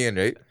Eugene,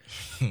 right?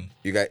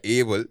 You got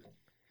Abel,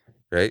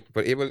 right?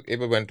 But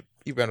Abel went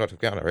out to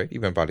Canada, right? He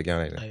went back to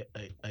Canada.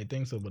 I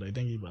think so, but I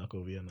think he back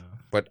over here now.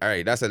 But all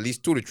right, that's at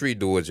least 2 to 3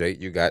 dudes, right?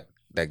 You got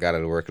that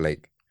gotta work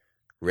like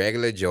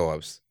regular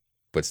jobs,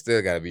 but still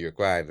gotta be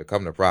required to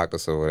come to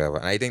practice or whatever.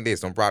 And I think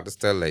there's some practice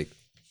till like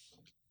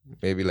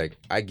maybe like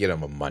I get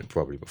them a month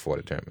probably before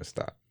the tournament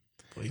start.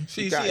 I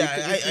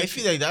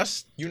feel like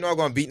that's you're not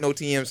gonna beat no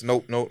teams, no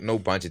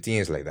bunch of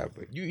teams like that.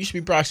 But you should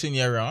be practicing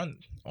year round,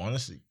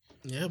 honestly.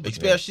 Yeah, but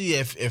especially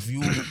if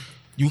you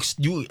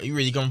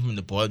really come from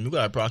the bottom, you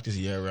gotta practice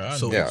year round.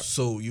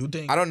 So you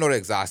think I don't know the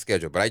exact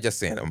schedule, but I just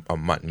saying a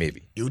month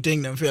maybe. You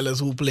think them fellas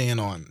who playing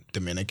on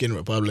Dominican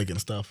Republic and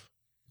stuff,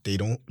 they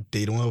don't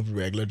have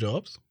regular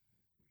jobs?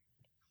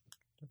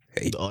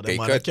 Or them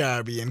other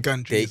Caribbean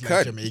countries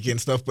like Jamaica and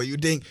stuff, but you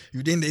think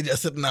they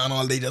just sitting down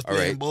all day just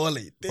playing ball?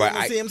 They're in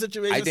the same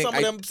situation. Some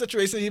of them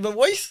situations even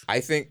worse.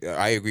 I think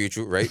I agree with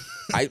you, right?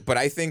 But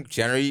I think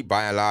generally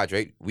by and large,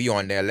 right, we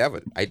on their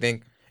level. I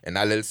think in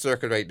that little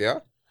circle right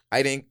there,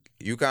 I think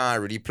you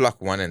can't really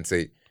pluck one and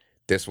say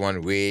this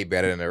one way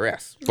better than the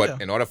rest.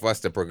 But in order for us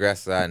to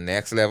progress to that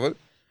next level,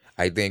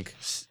 I think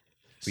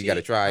we got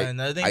to try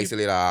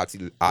isolate our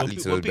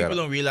athletes a little better. People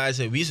don't realize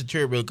that we're a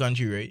third world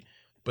country, right?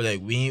 But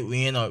like we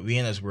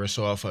ain't as worse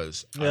off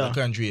as other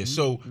countries.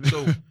 So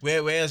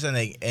whereas in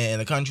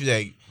a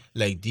country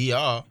like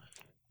DR,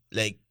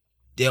 like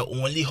their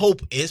only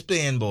hope is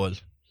playing ball.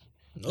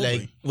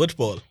 Like which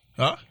ball?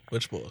 Huh?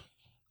 Which ball?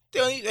 They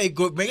only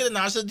go make it a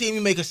national team.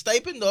 You make a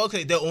stipend, dog.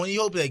 Their only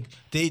hope, like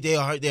they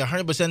are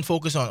 100%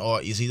 focused on,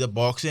 or is either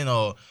boxing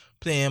or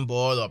playing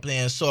ball or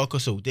playing soccer.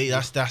 So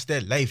that's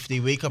their life. They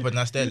wake up and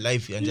that's their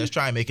life, and just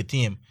try and make a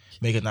team,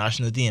 make a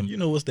national team. You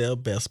know what's their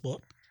best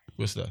sport?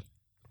 What's that?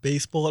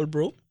 Baseball,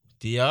 bro.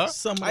 DR?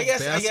 I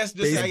guess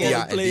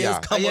baseball players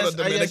come out of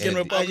the Dominican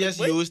Republic. I just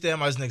use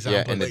them as an example.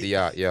 Yeah, in the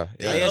DR,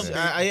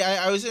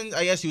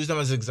 I guess use them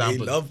as an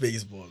example. They love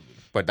baseball.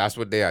 But that's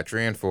what they are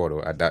trained for,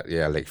 though. At that,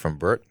 like from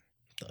birth.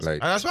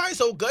 And that's why it's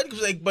so good,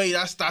 because like, but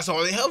that's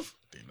all they have.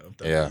 They love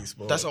that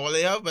baseball. That's all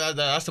they have. But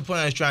that's the point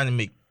I was trying to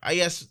make. I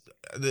guess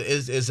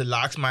is a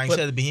lax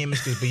mindset of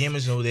Bahamas, because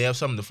Bahamas know they have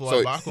something to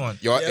fall back on.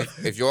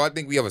 If y'all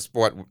think we have a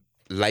sport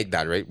like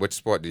that, right? Which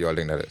sport do y'all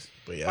think that is?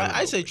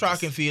 I say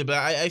track and field, but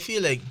I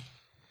feel like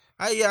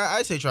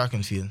I say track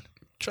and field.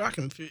 Track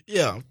and field,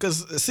 yeah.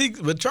 Because see,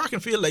 with track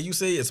and field, like you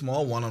say, it's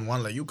more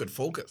one-on-one. Like you could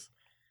focus.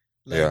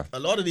 Like a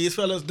lot of these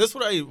fellas, this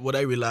is what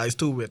I realized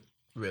too with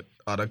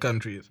other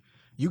countries.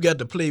 You get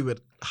to play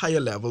with higher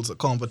levels of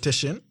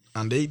competition,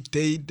 and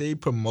they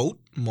promote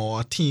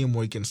more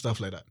teamwork and stuff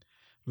like that.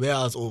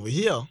 Whereas over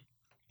here,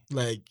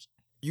 like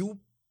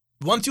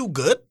once you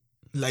good,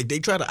 like they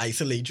try to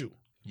isolate you.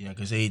 Yeah,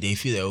 because they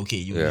feel like, okay,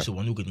 you're the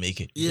one who could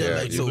make it. Yeah,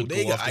 like so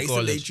they can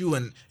isolate you,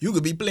 and you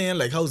could be playing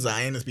like how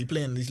Zionists be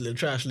playing these little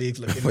trash leagues.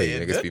 Like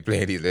niggas be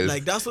playing these little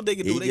like that's what they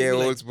can do. They can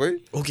be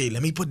like, okay,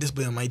 let me put this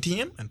boy on my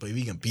team, and boy,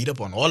 we can beat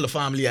up on all the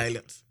family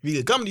islands. We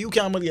can come to you,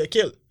 can't get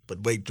killed.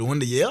 But wait, during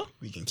the year,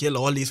 we can kill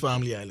all these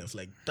family islands.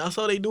 Like, that's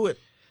how they do it.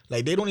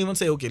 Like, they don't even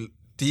say, okay,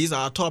 these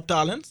are top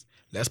talents.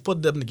 Let's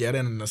put them together,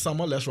 and in the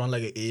summer, let's run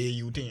like an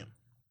AAU team.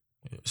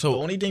 So the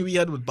only thing we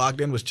had back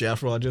then was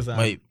Jeff Rogers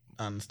and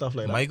stuff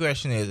like that. My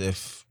question is,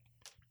 if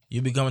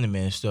you become the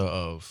minister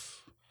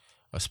of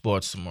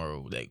sports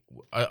tomorrow, like,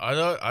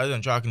 other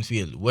than track and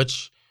field,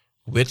 which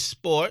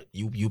sport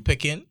you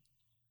picking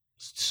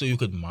so you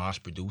could mass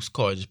produce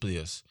college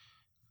players?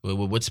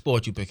 What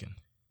sport you picking?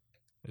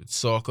 It's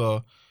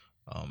soccer,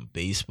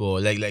 baseball,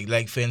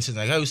 like for instance,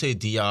 like I would say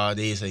DR,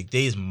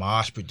 they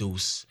mass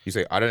produce. You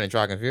say other than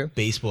track and field?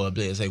 Baseball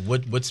players. Like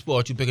what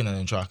sport you picking other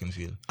than track and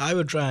field? I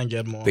would try and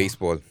get more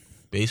baseball.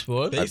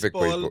 Baseball? I pick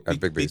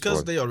baseball.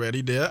 Because they're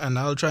already there, and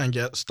I'll try and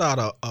start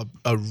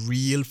a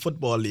real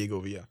football league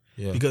over here.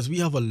 Yeah. Because we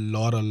have a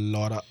lot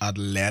of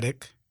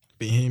athletic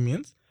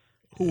Bahamians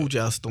who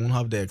just don't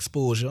have the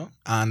exposure,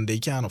 and they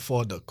can't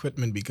afford the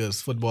equipment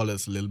because football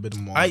is a little bit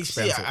more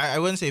expensive. I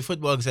wouldn't say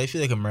football, because I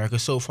feel like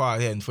America's so far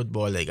ahead in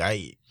football. Like,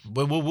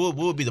 what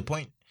would be the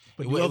point?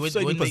 But we have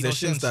certain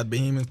positions that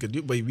Bahamians could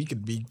do, but we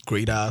could be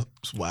great ass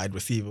wide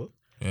receiver.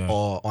 Yeah.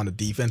 Or on the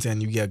defense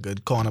end, you get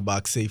good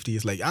cornerback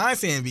safeties. Like, I ain't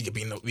saying we could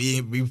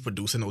be we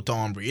producing no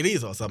Tom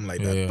Brady's or something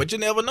like that. Yeah. But you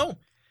never know.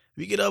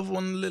 We could have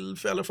one little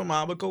fella from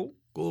Abaco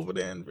go over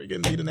there and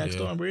freaking be the next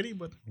Tom Brady.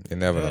 But You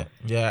never know.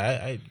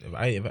 Yeah, if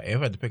I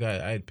had to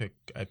pick,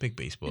 I'd pick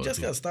baseball. you just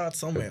too. gotta start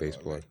somewhere.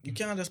 Baseball. Like, you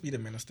can't just be the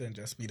minister and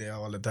just be there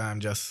all the time.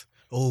 Just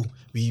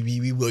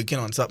we working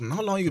on something.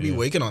 How long you be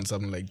working on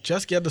something? Like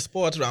just get the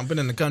sports rampant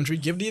in the country.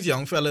 Give these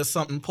young fellas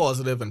something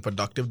positive and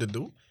productive to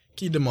do.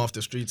 Keep them off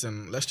the streets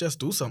and let's just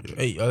do something.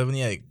 Hey, y'all have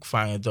any like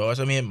final thoughts?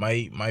 I mean,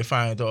 my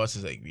final thoughts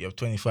is like we have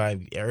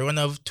 25. Everyone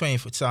have 20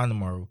 for on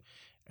tomorrow.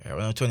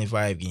 Everyone have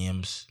 25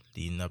 games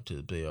leading up to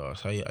the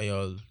playoffs. How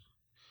y'all?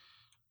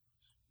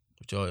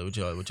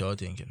 What y'all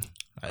thinking?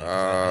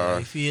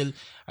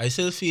 I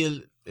still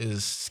feel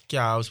is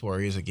Cavs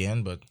Warriors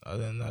again, but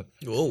other than that,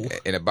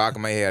 In the back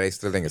of my head, I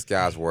still think it's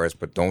Cavs worse,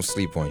 but don't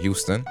sleep on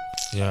Houston.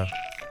 yeah.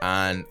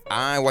 And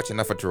I ain't watching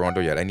enough of Toronto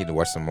yet. I need to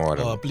watch some more of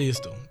them. Please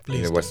do. I need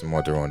Please to do. watch some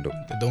more Toronto.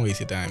 Don't waste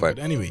your time. But-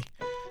 But anyway,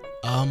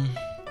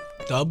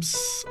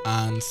 Dubs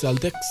and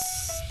Celtics.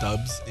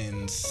 Dubs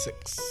in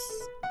 6.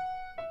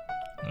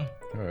 All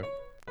right.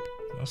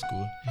 That's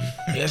cool.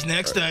 Yes,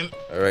 next time.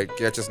 All right,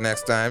 catch us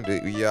next time.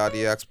 We are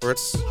the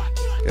experts.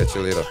 Catch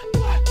you later.